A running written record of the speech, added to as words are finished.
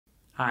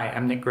Hi,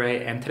 I'm Nick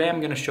Gray, and today I'm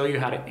going to show you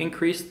how to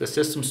increase the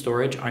system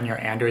storage on your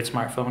Android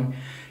smartphone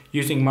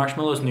using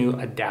Marshmallow's new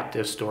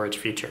adaptive storage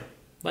feature.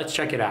 Let's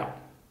check it out.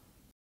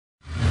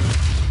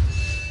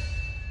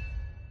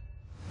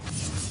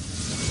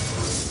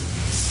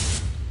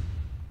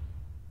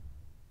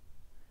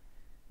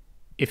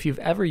 If you've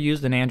ever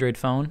used an Android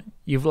phone,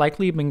 you've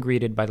likely been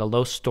greeted by the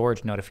low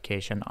storage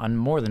notification on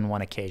more than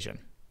one occasion.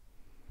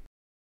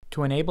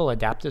 To enable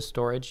adaptive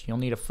storage, you'll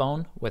need a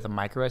phone with a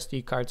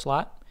microSD card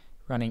slot,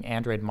 running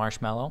Android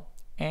Marshmallow,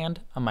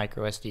 and a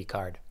microSD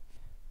card.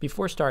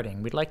 Before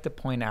starting, we'd like to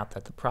point out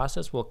that the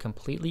process will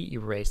completely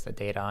erase the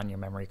data on your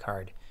memory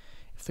card.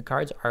 If the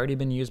card's already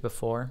been used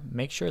before,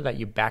 make sure that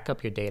you back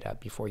up your data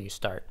before you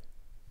start.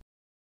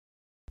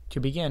 To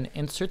begin,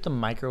 insert the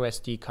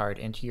microSD card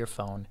into your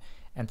phone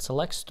and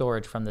select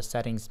Storage from the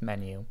Settings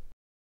menu.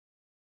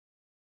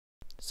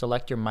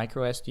 Select your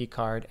microSD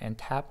card and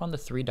tap on the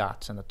three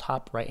dots in the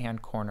top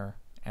right-hand corner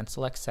and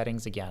select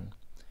Settings again.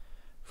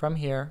 From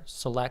here,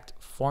 select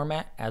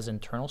Format as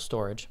Internal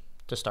Storage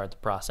to start the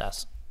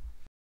process.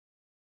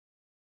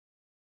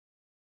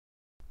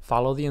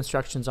 Follow the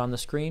instructions on the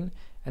screen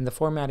and the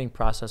formatting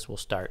process will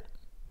start.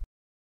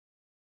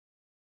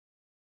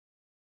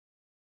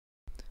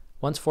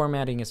 Once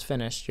formatting is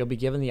finished, you'll be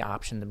given the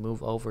option to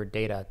move over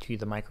data to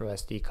the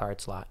microSD card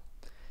slot.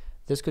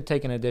 This could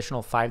take an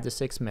additional 5 to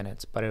 6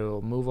 minutes, but it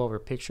will move over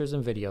pictures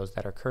and videos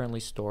that are currently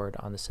stored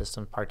on the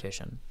system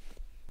partition.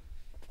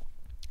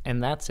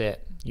 And that's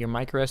it. Your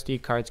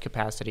microSD card's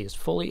capacity is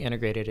fully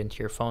integrated into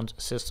your phone's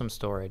system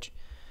storage.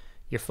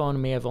 Your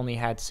phone may have only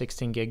had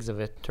 16 gigs of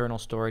internal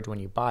storage when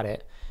you bought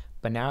it,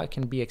 but now it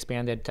can be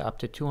expanded to up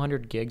to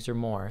 200 gigs or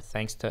more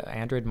thanks to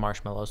Android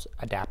Marshmallow's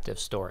adaptive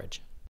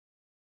storage.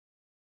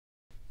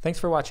 Thanks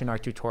for watching our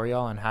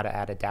tutorial on how to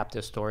add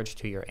adaptive storage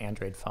to your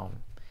Android phone.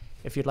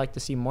 If you'd like to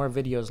see more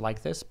videos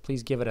like this,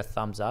 please give it a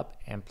thumbs up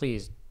and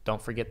please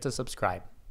don't forget to subscribe.